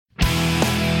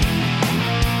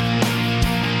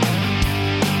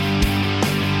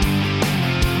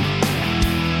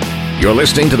You're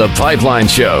listening to The Pipeline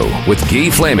Show with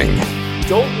Guy Flaming.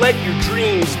 Don't let your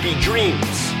dreams be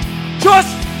dreams.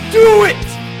 Just do it!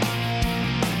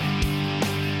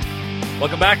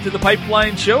 Welcome back to The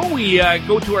Pipeline Show. We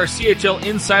go to our CHL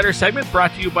Insider segment,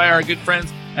 brought to you by our good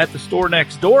friends at the store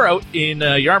next door out in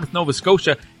Yarmouth, Nova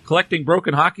Scotia, collecting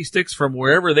broken hockey sticks from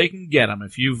wherever they can get them.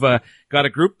 If you've got a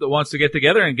group that wants to get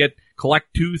together and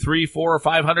collect 2, 3, 4, or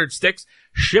 500 sticks,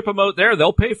 ship them out there.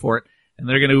 They'll pay for it. And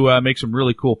they're going to make some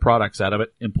really cool products out of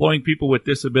it. Employing people with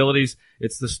disabilities.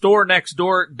 It's the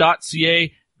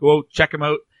storenextdoor.ca. Go out, check them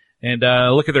out, and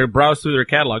browse through their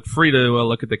catalog. Free to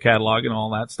look at the catalog and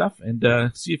all that stuff, and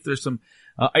see if there's some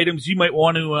items you might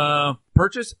want to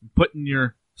purchase, put in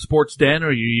your sports den,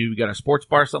 or you got a sports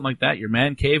bar, something like that, your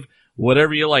man cave,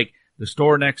 whatever you like. The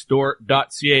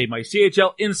storenextdoor.ca. My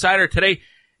CHL Insider today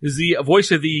is the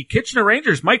voice of the Kitchener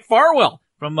Rangers, Mike Farwell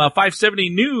from 570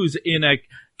 News in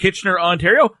Kitchener,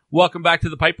 Ontario. Welcome back to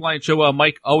the Pipeline Show,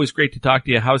 Mike. Always great to talk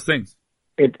to you. How's things?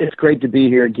 It's great to be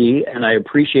here, Guy, and I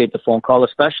appreciate the phone call,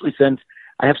 especially since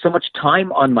I have so much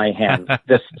time on my hands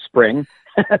this spring.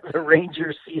 The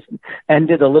Rangers season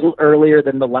ended a little earlier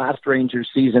than the last Rangers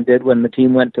season did when the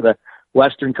team went to the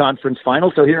Western Conference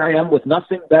Final. So here I am with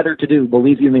nothing better to do,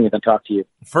 believe you me, than talk to you.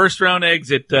 First round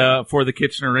exit for the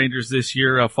Kitchener Rangers this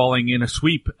year, falling in a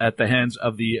sweep at the hands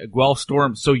of the Guelph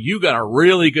Storm. So you got a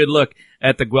really good look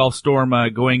at the Guelph Storm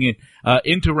going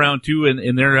into round two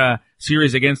in their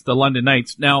series against the London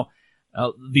Knights. Now,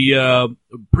 the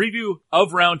preview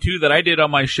of round two that I did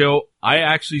on my show, I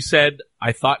actually said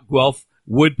I thought Guelph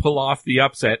would pull off the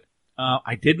upset.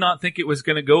 I did not think it was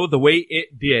going to go the way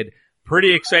it did.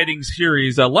 Pretty exciting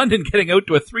series. London getting out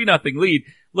to a 3-0 lead.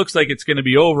 Looks like it's going to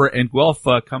be over, and Guelph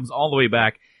comes all the way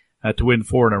back to win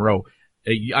 4 in a row.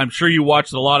 I'm sure you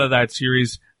watched a lot of that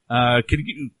series. Can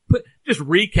you just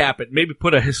recap it, maybe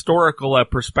put a historical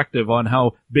perspective on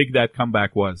how big that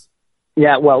comeback was?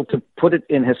 Yeah, well, to put it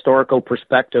in historical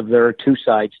perspective, there are two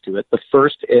sides to it. The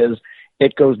first is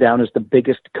it goes down as the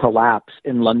biggest collapse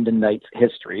in London Knights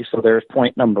history. So there's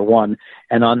point number one.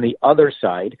 And on the other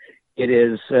side,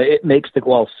 it makes the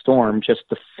Guelph Storm just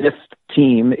the fifth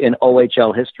team in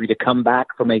OHL history to come back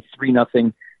from a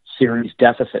 3-0 series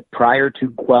deficit. Prior to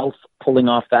Guelph pulling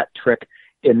off that trick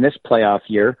in this playoff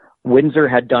year, Windsor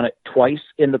had done it twice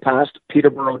in the past.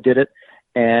 Peterborough did it,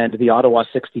 and the Ottawa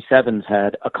 67s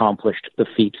had accomplished the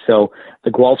feat. So the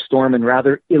Guelph Storm in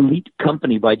rather elite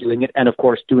company by doing it, and of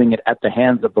course doing it at the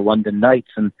hands of the London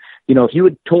Knights. And, if you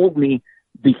had told me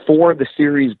before the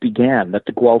series began that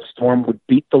the Guelph Storm would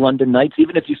beat the London Knights,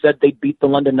 even if you said they'd beat the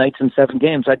London Knights in 7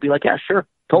 games, I'd be like, yeah, sure,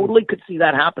 totally could see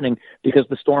that happening because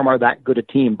the Storm are that good a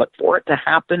team. But for it to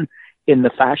happen in the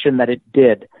fashion that it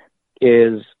did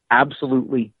is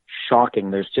absolutely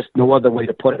shocking. There's just no other way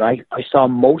to put it. I saw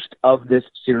most of this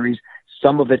series,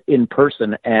 some of it in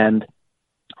person, and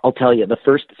I'll tell you, the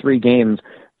first 3 games,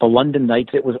 the London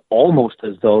Knights, it was almost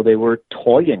as though they were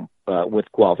toying with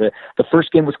Guelph. The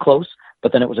first game was close,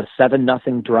 but then it was a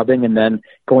 7-0 drubbing, and then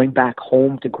going back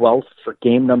home to Guelph for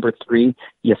game number 3,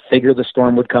 you figure the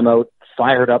Storm would come out,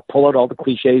 fired up, pull out all the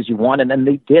cliches you want, and then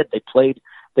they did. They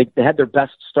had their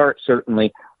best start,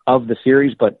 certainly, of the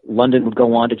series, but London would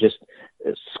go on to just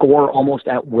score almost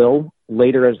at will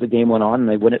later as the game went on, and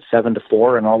they win it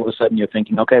 7-4, and all of a sudden you're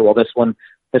thinking, okay, well, this one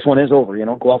is over.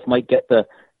 Guelph might get the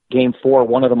game 4,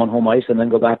 one of them on home ice, and then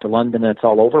go back to London, and it's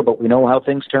all over, but we know how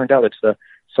things turned out. It's the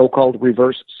so-called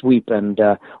reverse sweep, and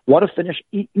what a finish.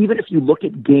 Even if you look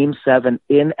at Game 7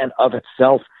 in and of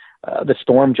itself, the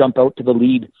Storm jump out to the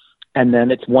lead, and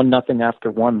then it's 1-0 after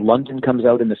 1. London comes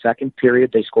out in the second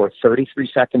period. They score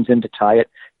 33 seconds in to tie it,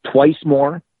 twice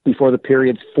more before the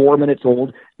period's 4 minutes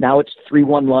old. Now it's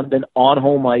 3-1 London on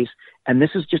home ice, and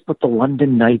this is just what the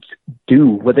London Knights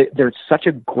do. They're such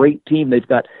a great team. They've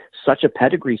got such a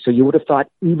pedigree, so you would have thought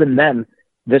even then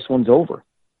this one's over.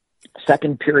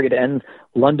 Second period ends,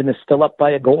 London is still up by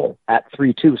a goal at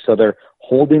 3-2, so they're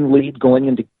holding lead going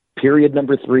into period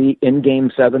number 3 in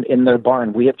Game 7 in their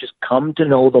barn. We have just come to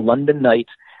know the London Knights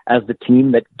as the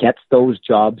team that gets those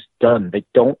jobs done. They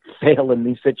don't fail in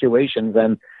these situations,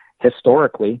 and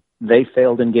historically, they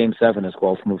failed in Game 7 as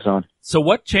Guelph moves on. So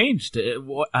what changed?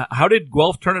 How did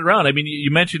Guelph turn it around? I mean, you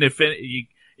mentioned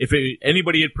if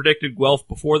anybody had predicted Guelph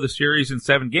before the series in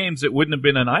 7 games, it wouldn't have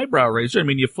been an eyebrow raiser. I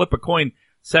mean, you flip a coin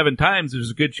 7 times, there's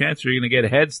a good chance you're going to get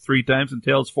heads 3 times and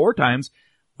tails 4 times,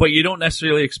 but you don't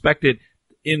necessarily expect it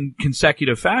in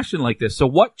consecutive fashion like this. So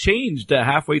what changed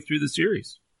halfway through the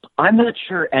series? I'm not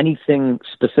sure anything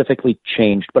specifically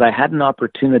changed, but I had an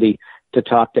opportunity to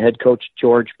talk to head coach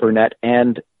George Burnett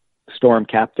and Storm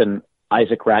captain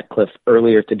Isaac Ratcliffe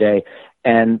earlier today.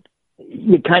 And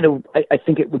you kind of, I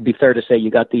think it would be fair to say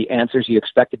you got the answers you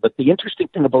expected. But the interesting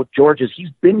thing about George is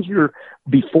he's been here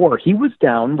before. He was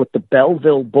down with the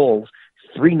Belleville Bulls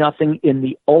 3-0 in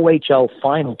the OHL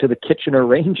final to the Kitchener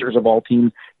Rangers of all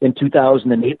teams in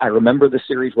 2008. I remember the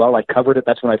series well. I covered it.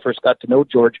 That's when I first got to know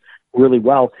George really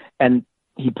well. And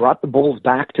he brought the Bulls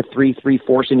back to 3-3,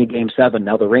 forcing a Game 7.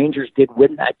 Now, the Rangers did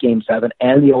win that Game 7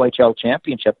 and the OHL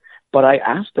championship. But I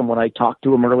asked him when I talked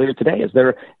to him earlier today, is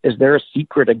there a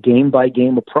secret, a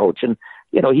game-by-game approach? And,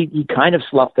 you know, he kind of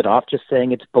sloughed it off, just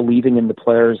saying it's believing in the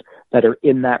players that are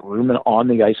in that room and on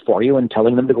the ice for you and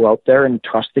telling them to go out there and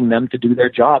trusting them to do their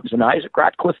jobs. And Isaac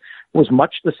Ratcliffe was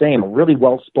much the same, a really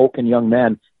well-spoken young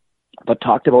man, but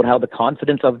talked about how the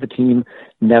confidence of the team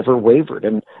never wavered.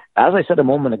 And as I said a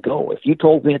moment ago, if you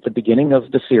told me at the beginning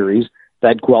of the series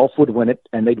that Guelph would win it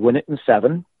and they'd win it in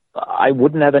 7, I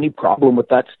wouldn't have any problem with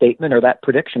that statement or that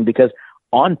prediction, because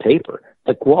on paper,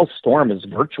 the Guelph Storm is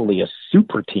virtually a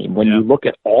super team when you look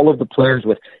at all of the players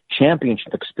with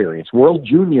championship experience, World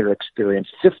Junior experience,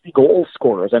 50 goal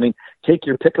scorers. I mean, take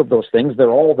your pick of those things. They're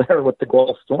all there with the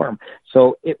Guelph Storm.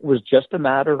 So it was just a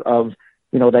matter of,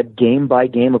 you know, that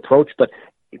game-by-game approach, but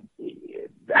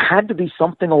it had to be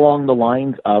something along the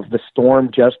lines of the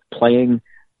Storm just playing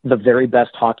the very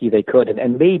best hockey they could.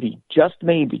 And maybe, just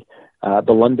maybe,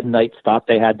 the London Knights thought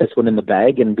they had this one in the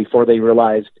bag, and before they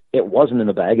realized it wasn't in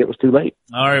the bag, it was too late.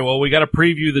 All right, well, we got to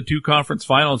preview the 2 conference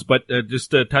finals, but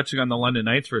just touching on the London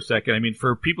Knights for a second, I mean,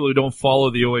 for people who don't follow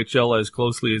the OHL as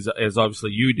closely as obviously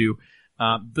you do,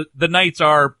 the Knights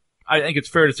are, I think it's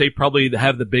fair to say, probably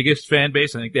have the biggest fan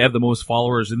base. I think they have the most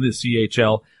followers in the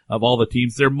CHL of all the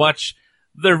teams.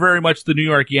 They're very much the New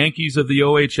York Yankees of the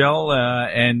OHL,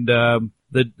 and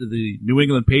the New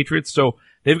England Patriots. So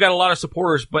they've got a lot of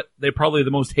supporters, but they're probably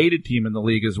the most hated team in the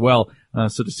league as well.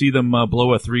 So to see them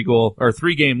blow a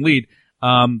 3-game lead,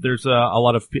 there's a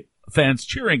lot of fans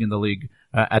cheering in the league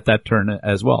at that turn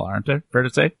as well, aren't there? Fair to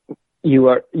say? You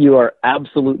are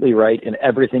absolutely right in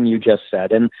everything you just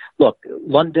said. And look,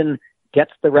 London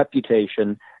gets the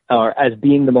reputation as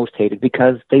being the most hated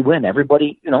because they win.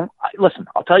 Everybody, you know, listen,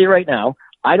 I'll tell you right now,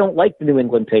 I don't like the New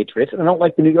England Patriots and I don't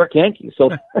like the New York Yankees. So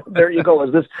there you go,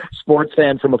 as this sports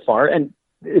fan from afar, and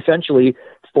essentially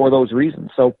for those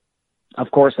reasons. So of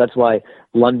course, that's why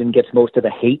London gets most of the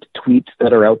hate tweets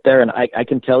that are out there. And I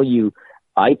can tell you,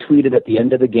 I tweeted at the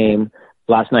end of the game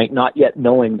last night, not yet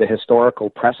knowing the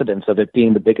historical precedence of it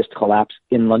being the biggest collapse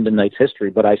in London Knights history,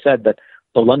 but I said that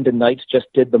the London Knights just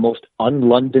did the most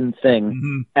un-London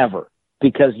thing ever,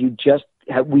 because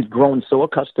we've grown so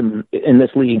accustomed in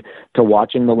this league to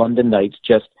watching the London Knights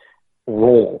just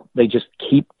roll. They just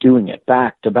keep doing it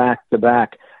back to back to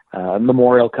back.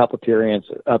 Memorial Cup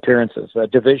appearances,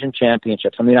 division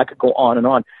championships. I mean, I could go on and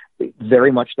on.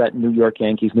 Very much that New York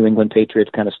Yankees, New England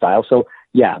Patriots kind of style. So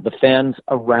yeah, the fans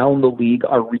around the league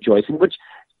are rejoicing, which,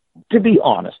 to be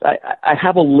honest, I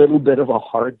have a little bit of a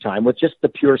hard time with just the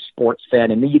pure sports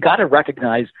fan in me. You got to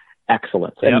recognize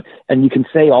excellence. And you can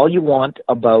say all you want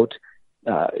about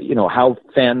how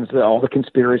fans, all the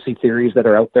conspiracy theories that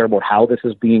are out there about how this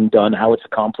is being done, how it's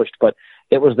accomplished, but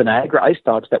it was the Niagara Ice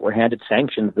Dogs that were handed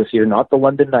sanctions this year, not the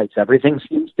London Knights. Everything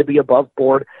seems to be above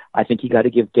board. I think you got to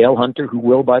give Dale Hunter, who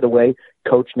will, by the way,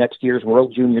 coach next year's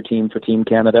World Junior team for Team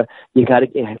Canada, you got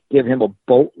to give him a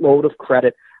boatload of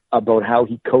credit about how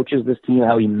he coaches this team,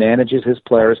 how he manages his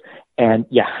players, and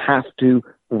you have to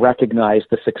recognize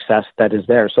the success that is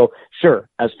there. So sure,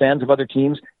 as fans of other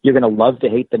teams, you're going to love to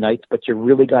hate the Knights, but you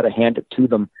really got to hand it to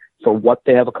them for what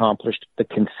they have accomplished, the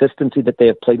consistency that they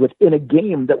have played with in a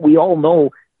game that we all know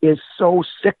is so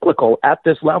cyclical at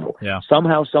this level. Yeah.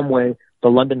 Somehow, some way, the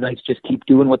London Knights just keep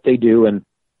doing what they do. And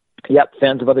yep,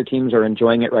 fans of other teams are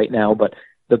enjoying it right now, but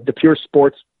the pure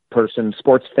sports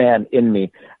fan in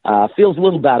me feels a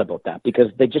little bad about that, because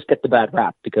they just get the bad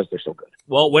rap because they're so good.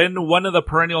 Well, when one of the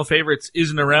perennial favorites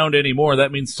isn't around anymore,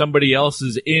 that means somebody else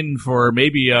is in for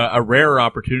maybe a rare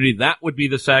opportunity. That would be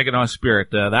the Saginaw Spirit.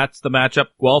 That's the matchup,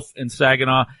 Guelph and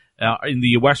Saginaw in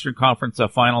the Western Conference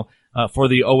final for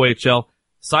the OHL.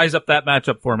 Size up that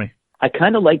matchup for me. I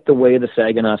kind of like the way the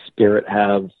Saginaw Spirit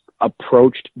have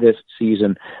approached this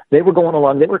season. They were going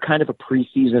along. They were kind of a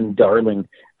preseason darling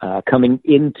coming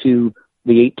into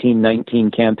the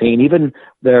 18-19 campaign. Even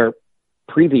their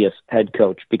previous head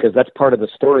coach, because that's part of the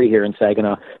story here in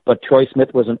Saginaw, but Troy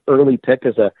Smith was an early pick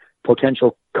as a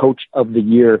potential coach of the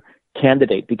year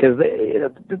candidate, because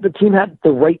the team had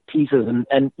the right pieces,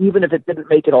 and even if it didn't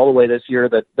make it all the way this year,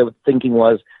 that the thinking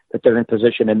was that they're in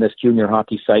position in this junior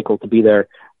hockey cycle to be there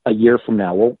a year from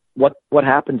now. Well, what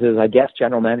happens is, I guess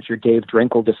General Manager Dave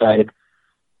Drinkel decided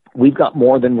we've got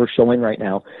more than we're showing right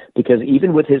now, because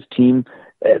even with his team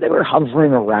They were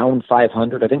hovering around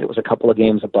 500. I think it was a couple of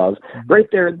games above. Right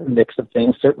there in the mix of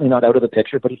things, certainly not out of the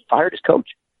picture, but he fired his coach.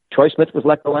 Troy Smith was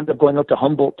let go, ended up going out to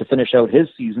Humboldt to finish out his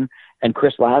season, and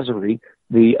Chris Lazary,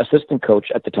 the assistant coach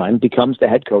at the time, becomes the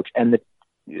head coach, and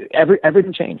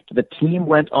everything changed. The team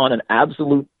went on an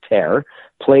absolute tear,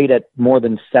 played at more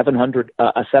than 700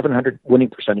 winning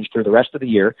percentage through the rest of the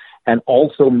year, and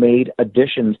also made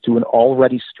additions to an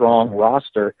already strong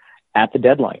roster at the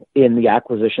deadline in the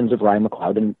acquisitions of Ryan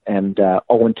McLeod and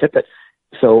Owen Tippett.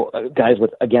 So guys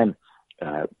with, again,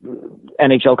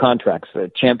 NHL contracts,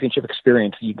 championship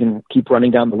experience, you can keep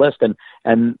running down the list,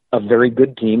 and a very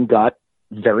good team got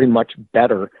very much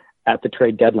better at the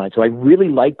trade deadline. So I really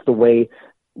like the way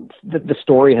the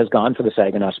story has gone for the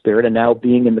Saginaw Spirit, and now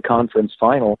being in the conference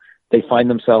final, they find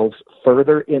themselves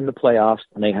further in the playoffs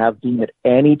than they have been at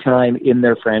any time in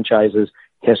their franchise's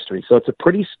history. So it's a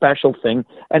pretty special thing,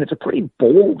 and it's a pretty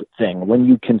bold thing when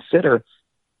you consider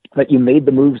that you made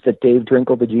the moves that Dave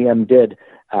Drinkle, the GM, did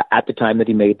at the time that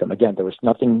he made them. Again, there was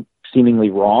nothing seemingly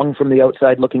wrong from the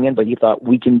outside looking in, but he thought,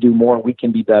 we can do more, we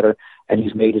can be better, and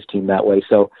he's made his team that way.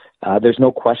 So there's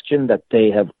no question that they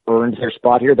have earned their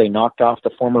spot here. They knocked off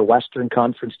the former Western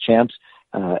Conference champs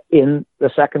in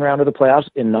the second round of the playoffs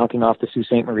in knocking off the Sault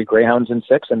Ste. Marie Greyhounds in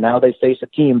 6, and now they face a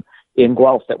team in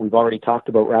Guelph that we've already talked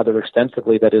about rather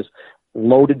extensively that is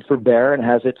loaded for bear and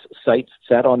has its sights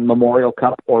set on Memorial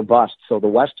Cup or bust. So the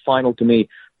West Final, to me,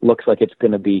 looks like it's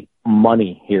going to be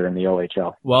money here in the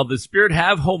OHL. Well, the Spirit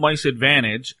have home ice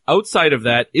advantage. Outside of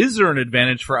that, is there an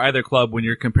advantage for either club when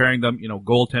you're comparing them,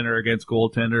 goaltender against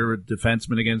goaltender,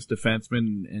 defenseman against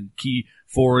defenseman, and key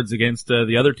forwards against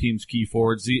the other team's key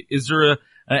forwards? Is there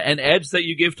an edge that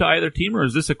you give to either team, or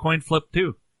is this a coin flip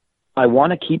too? I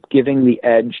want to keep giving the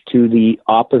edge to the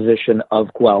opposition of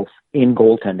Guelph in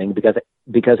goaltending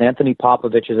because Anthony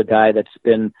Popovich is a guy that's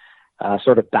been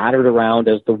sort of battered around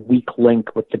as the weak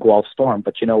link with the Guelph Storm.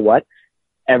 But you know what?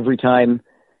 Every time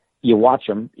you watch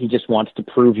him, he just wants to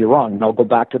prove you wrong. And I'll go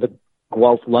back to the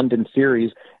Guelph-London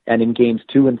series, and in games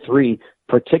 2 and 3,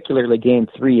 particularly game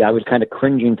 3, I was kind of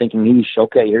cringing thinking,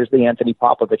 okay, here's the Anthony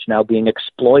Popovich now being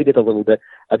exploited a little bit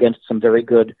against some very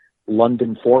good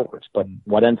London forwards. But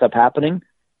what ends up happening?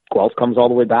 Guelph comes all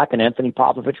the way back, and Anthony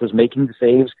Popovich was making the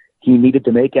saves he needed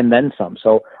to make and then some.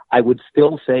 So I would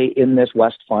still say in this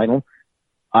West Final,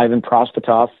 Ivan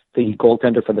Prospatov, the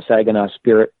goaltender for the Saginaw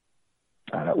Spirit,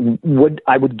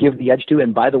 I would give the edge to.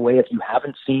 And by the way, if you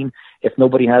haven't seen, if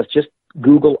nobody has, just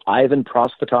Google Ivan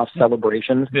Prospatov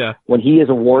celebrations. Yeah. When he is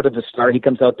awarded the star, he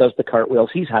comes out, does the cartwheels.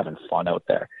 He's having fun out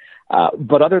there.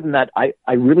 But other than that,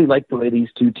 I really like the way these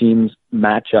two teams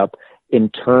match up in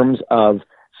terms of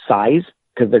size,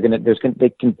 because they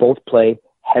can both play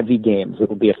heavy games. It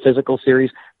will be a physical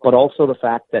series, but also the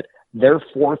fact that their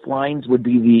fourth lines would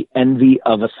be the envy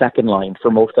of a second line for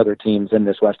most other teams in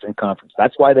this Western Conference.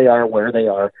 That's why they are where they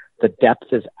are. The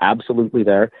depth is absolutely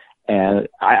there, and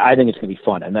I think it's going to be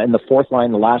fun. And then the fourth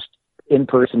line, the last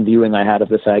in-person viewing I had of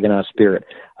the Saginaw Spirit,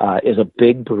 is a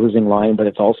big bruising line, but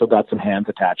it's also got some hands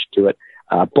attached to it.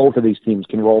 Both of these teams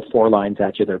can roll 4 lines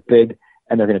at you. They're big,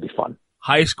 and they're going to be fun.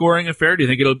 High-scoring affair? Do you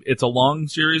think it's a long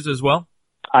series as well?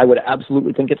 I would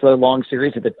absolutely think it's a long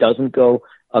series. If it doesn't go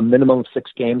a minimum of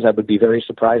 6 games, I would be very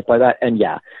surprised by that. And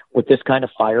yeah, with this kind of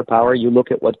firepower, you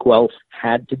look at what Guelph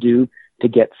had to do to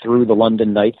get through the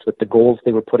London Knights with the goals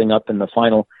they were putting up in the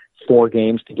final 4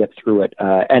 games to get through it.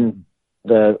 And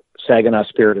the Saginaw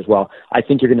Spirit as well. I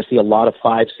think you're going to see a lot of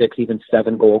 5, 6, even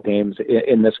 7 goal games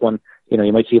in this one.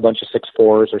 You might see a bunch of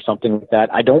 6-4s or something like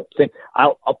that. I don't think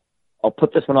I'll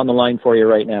put this one on the line for you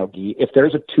right now, Guy. If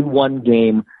there's a 2-1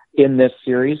 game in this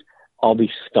series, I'll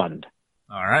be stunned.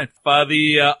 All right.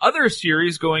 The other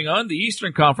series going on, the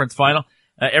Eastern Conference Final,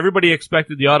 everybody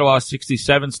expected the Ottawa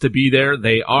 67s to be there.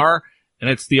 They are, and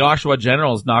it's the Oshawa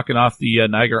Generals knocking off the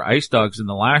Niagara Ice Dogs in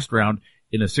the last round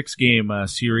in a 6-game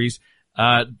series.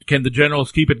 Can the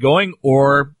Generals keep it going,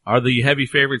 or are the heavy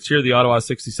favorites here, the Ottawa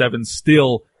 67s,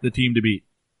 still the team to beat?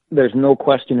 There's no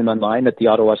question in my mind that the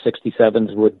Ottawa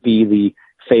 67s would be the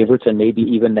favorites and maybe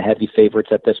even the heavy favorites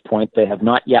at this point. They have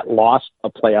not yet lost a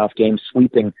playoff game,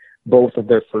 sweeping both of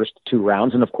their first 2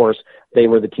 rounds. And of course, they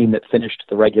were the team that finished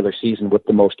the regular season with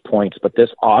the most points. But this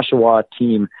Oshawa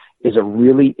team is a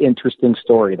really interesting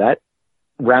story. That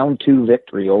round 2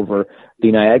 victory over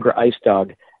the Niagara Ice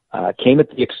Dog came at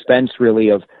the expense, really,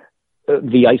 of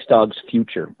the Ice Dogs'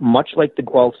 future. Much like the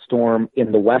Guelph Storm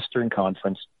in the Western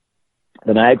Conference,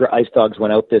 the Niagara Ice Dogs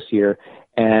went out this year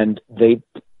and they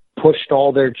pushed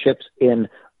all their chips in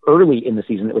early in the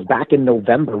season. It was back in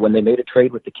November when they made a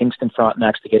trade with the Kingston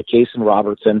Frontenacs to get Jason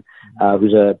Robertson,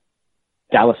 who's a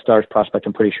Dallas Stars prospect,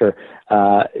 I'm pretty sure.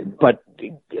 But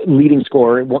leading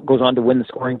scorer, goes on to win the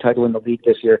scoring title in the league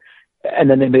this year.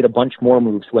 And then they made a bunch more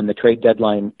moves when the trade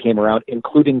deadline came around,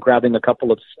 including grabbing a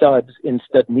couple of studs in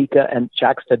Studnicka and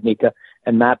Jack Studnicka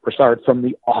and Matt Broussard from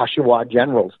the Oshawa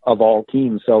Generals of all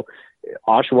teams. So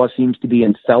Oshawa seems to be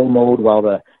in sell mode while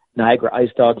the Niagara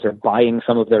Ice Dogs are buying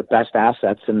some of their best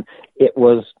assets. And it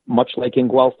was much like in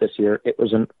Guelph this year. It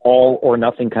was an all or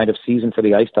nothing kind of season for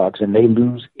the Ice Dogs, and they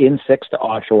lose in 6 to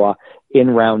Oshawa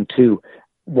in round 2.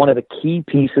 One of the key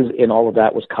pieces in all of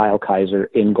that was Kyle Kaiser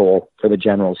in goal for the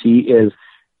Generals. He is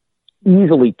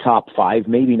easily top 5,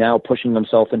 maybe now pushing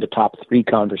himself into top 3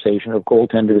 conversation of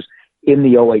goaltenders in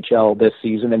the OHL this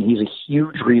season, and he's a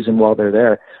huge reason why they're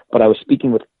there. But I was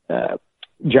speaking with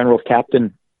Generals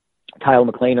captain Kyle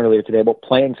McLean earlier today about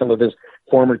playing some of his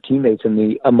former teammates and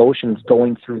the emotions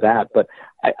going through that. But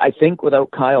I think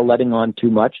without Kyle letting on too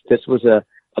much, this was a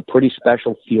pretty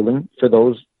special feeling for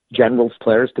those Generals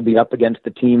players to be up against the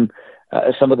team,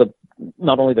 some of the,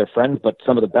 not only their friends, but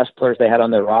some of the best players they had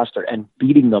on their roster, and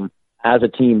beating them as a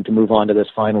team to move on to this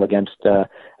final against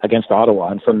Ottawa.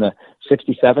 And from the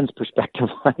 67's perspective,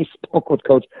 I spoke with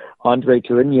Coach Andre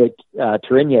Tourigny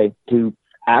to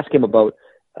ask him about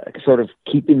sort of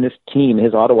keeping this team,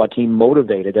 his Ottawa team,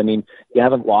 motivated. I mean, you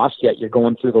haven't lost yet. You're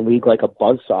going through the league like a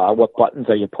buzzsaw. What buttons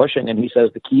are you pushing? And he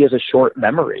says the key is a short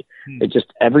memory. It just,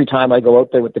 every time I go out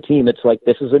there with the team, it's like,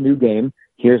 this is a new game.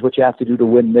 Here's what you have to do to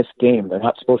win this game. They're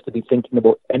not supposed to be thinking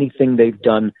about anything they've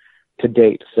done to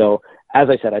date. So, as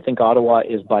I said, I think Ottawa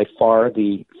is by far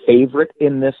the favorite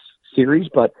in this series,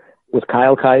 but with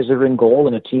Kyle Kaiser in goal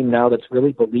and a team now that's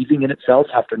really believing in itself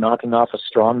after knocking off a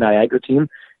strong Niagara team,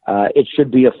 it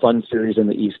should be a fun series in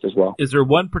the East as well. Is there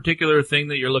one particular thing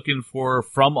that you're looking for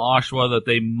from Oshawa that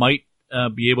they might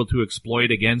be able to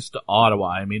exploit against Ottawa?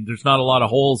 I mean, there's not a lot of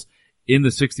holes in the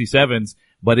 67s,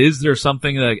 but is there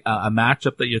something, like a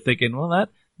matchup that you're thinking, well, that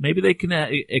maybe they can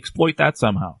exploit that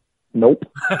somehow? Nope.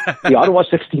 The Ottawa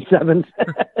 67s,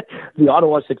 the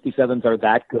Ottawa 67s are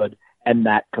that good and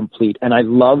that complete. And I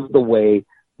love the way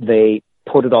they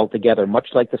put it all together, much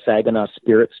like the Saginaw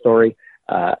Spirit story,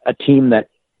 a team that,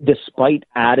 despite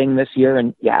adding this year,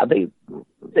 and yeah, they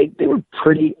were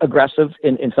pretty aggressive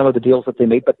in some of the deals that they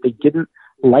made, but they didn't,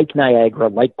 like Niagara,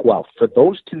 like Guelph. For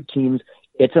those two teams,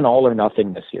 it's an all or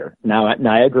nothing this year. Now,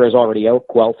 Niagara is already out.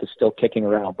 Guelph is still kicking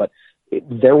around, but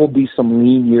there will be some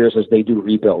lean years as they do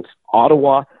rebuilds.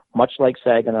 Ottawa, much like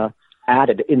Saginaw,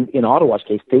 added, in Ottawa's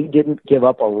case, they didn't give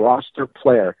up a roster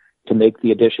player to make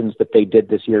the additions that they did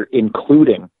this year,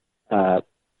 including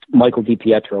Michael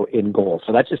DiPietro in goal.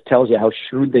 So that just tells you how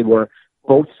shrewd they were,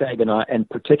 both Saginaw and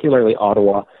particularly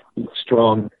Ottawa,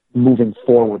 strong moving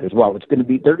forward as well.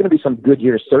 There are going to be some good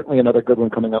years, certainly another good one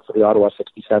coming up for the Ottawa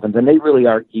 67s, and they really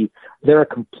are, they're a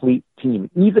complete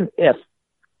team. Even if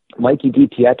Mikey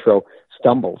DiPietro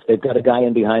stumbles, they've got a guy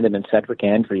in behind him in Cedric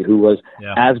Andre who was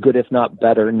as good, if not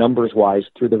better, numbers-wise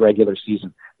through the regular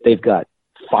season. They've got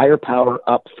firepower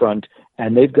up front,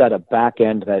 and they've got a back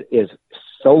end that is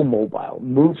so mobile,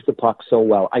 moves the puck so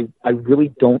well. I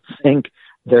really don't think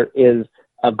there is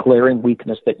a glaring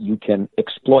weakness that you can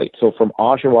exploit. So from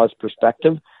Oshawa's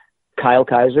perspective, Kyle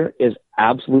Kaiser is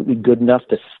absolutely good enough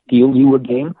to steal you a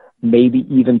game, maybe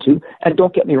even 2. And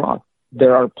don't get me wrong,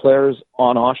 there are players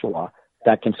on Oshawa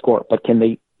that can score, but can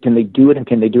they do it, and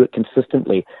can they do it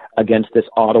consistently against this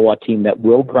Ottawa team that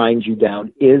will grind you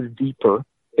down, is deeper,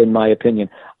 in my opinion?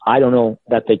 I don't know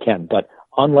that they can, but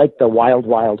unlike the Wild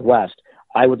Wild West,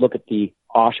 I would look at the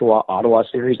Oshawa-Ottawa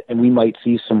series, and we might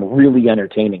see some really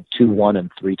entertaining 2-1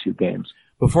 and 3-2 games.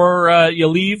 Before you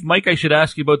leave, Mike, I should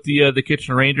ask you about the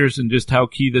Kitchener Rangers and just how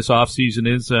key this offseason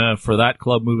is for that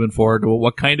club moving forward.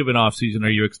 What kind of an offseason are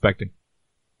you expecting?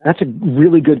 That's a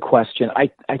really good question.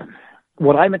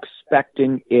 What I'm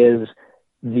expecting is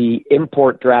the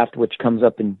import draft, which comes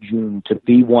up in June, to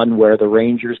be one where the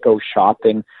Rangers go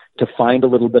shopping to find a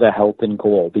little bit of help in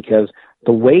goal, because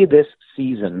the way this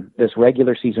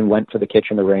regular season went for the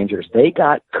Kitchener Rangers, they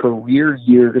got career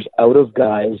years out of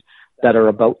guys that are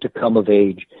about to come of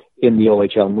age in the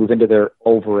OHL, move into their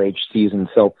overage season.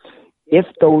 So if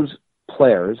those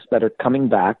players that are coming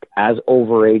back as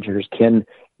overagers can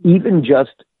even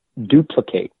just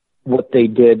duplicate what they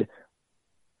did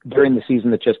during the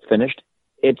season that just finished,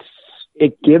 it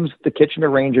gives the Kitchener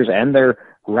Rangers and their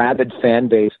rabid fan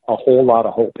base a whole lot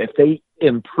of hope. If they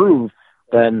improve,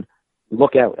 then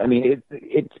look out. I mean,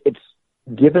 it's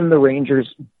given the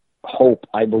Rangers hope,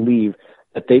 I believe,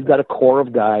 that they've got a core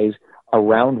of guys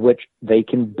around which they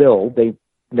can build. They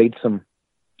made some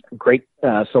great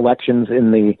selections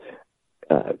in the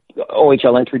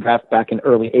OHL entry draft back in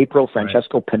early April.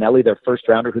 Francesco Pinelli, their first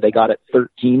rounder, who they got at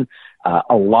 13,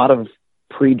 A lot of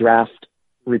pre-draft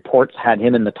reports had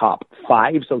him in the top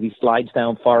 5, so he slides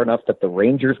down far enough that the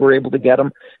Rangers were able to get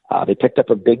him. They picked up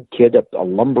a big kid, a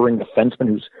lumbering defenseman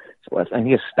who's, I think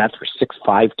his stats were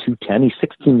 6'5", 210. He's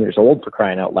 16 years old, for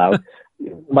crying out loud.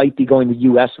 Might be going the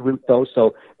U.S. route, though,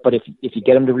 but if you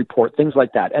get him to report, things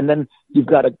like that. And then you've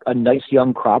got a nice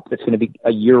young crop that's going to be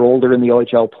a year older in the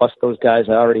OHL, plus those guys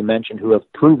I already mentioned who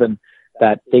have proven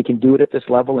that they can do it at this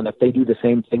level, and if they do the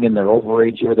same thing in their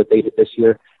overage year that they did this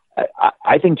year,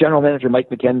 I think General Manager Mike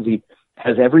McKenzie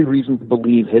has every reason to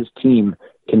believe his team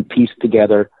can piece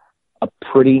together a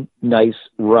pretty nice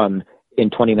run in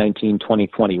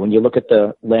 2019-2020. When you look at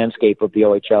the landscape of the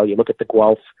OHL, you look at the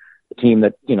Guelph team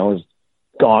that, has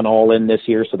gone all in this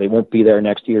year, so they won't be there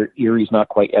next year. Erie's not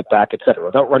quite yet back, etc.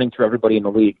 Without running through everybody in the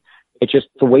league, it's just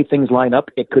the way things line up.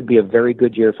 It could be a very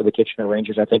good year for the Kitchener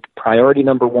Rangers. I think priority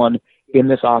number one in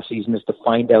this offseason is to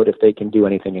find out if they can do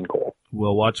anything in goal.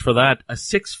 We'll watch for that. A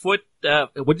 6 foot,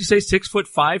 what'd you say,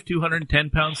 6'5", 210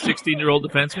 pounds, 16-year-old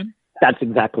defenseman? That's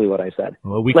exactly what I said.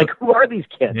 Well, who are these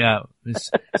kids? Yeah,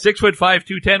 6'5",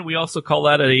 210. We also call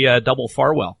that a double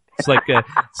Farwell. It's like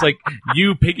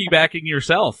you piggybacking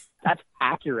yourself. That's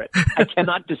accurate. I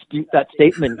cannot dispute that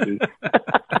statement.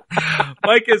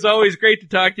 Mike, as always, great to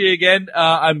talk to you again.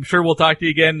 I'm sure we'll talk to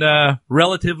you again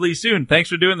relatively soon. Thanks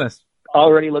for doing this.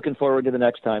 Already looking forward to the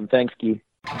next time. Thanks, Guy.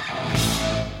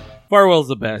 Farwell's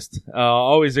the best.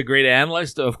 Always a great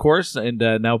analyst, of course, and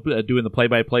now doing the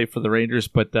play-by-play for the Rangers,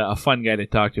 but a fun guy to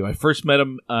talk to. I first met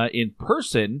him in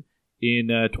person in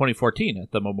 2014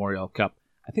 at the Memorial Cup.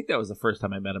 I think that was the first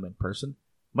time I met him in person.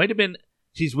 Might have been,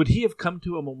 would he have come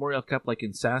to a Memorial Cup like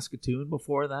in Saskatoon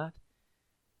before that?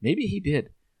 Maybe he did.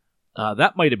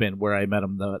 That might have been where I met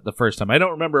him the first time. I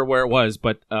don't remember where it was,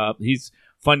 but he's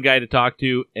a fun guy to talk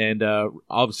to, and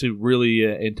obviously really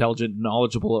intelligent and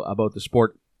knowledgeable about the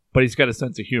sport, but he's got a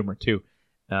sense of humor too.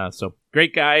 So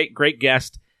great guy, great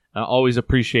guest. Always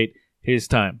appreciate his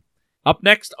time. Up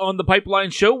next on the Pipeline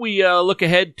Show, we look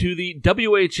ahead to the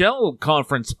WHL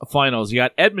Conference Finals. You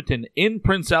got Edmonton in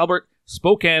Prince Albert,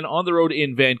 Spokane on the road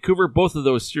in Vancouver. Both of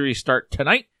those series start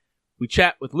tonight. We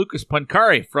chat with Lucas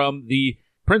Pancari from the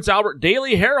Prince Albert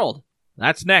Daily Herald.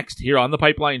 That's next here on the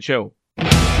Pipeline Show.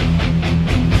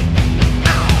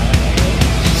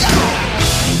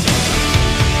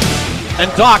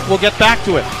 And Doc will get back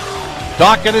to it.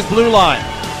 Doc at his blue line.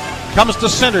 Comes to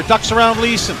center, ducks around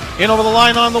Leeson. In over the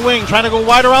line on the wing, trying to go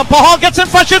wide around. Pahal gets in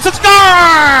front, shoots, and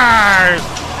scores!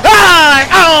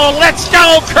 Oh, let's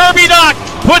go! Kirby Doc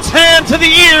puts hand to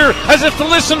the ear as if to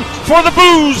listen for the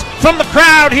boos from the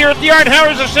crowd here at the Art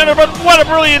Hauser Center. But what a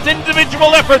brilliant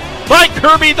individual effort by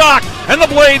Kirby Doc. And the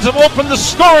Blades have opened the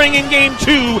scoring in Game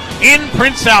 2 in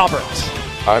Prince Albert.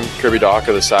 I'm Kirby Doc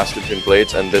of the Saskatoon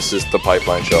Blades, and this is the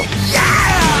Pipeline Show.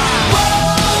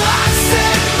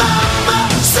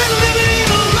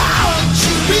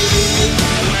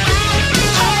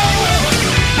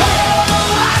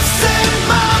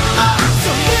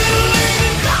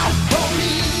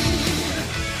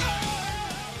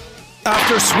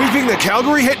 After sweeping the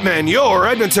Calgary Hitmen, your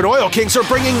Edmonton Oil Kings are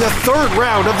bringing the third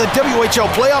round of the WHL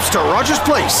playoffs to Rogers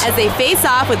Place as they face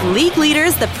off with league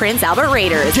leaders, the Prince Albert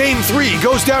Raiders. Game 3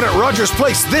 goes down at Rogers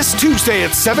Place this Tuesday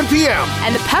at 7 p.m.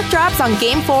 And the puck drops on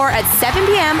Game 4 at 7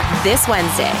 p.m. this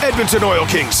Wednesday. Edmonton Oil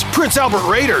Kings, Prince Albert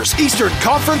Raiders, Eastern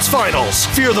Conference Finals.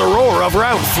 Fear the roar of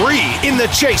round 3 in the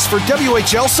chase for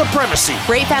WHL supremacy.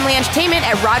 Great family entertainment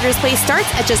at Rogers Place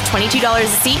starts at just $22 a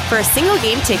seat for a single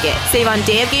game ticket. Save on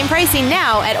day of game pricing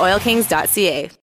now at oilkings.ca.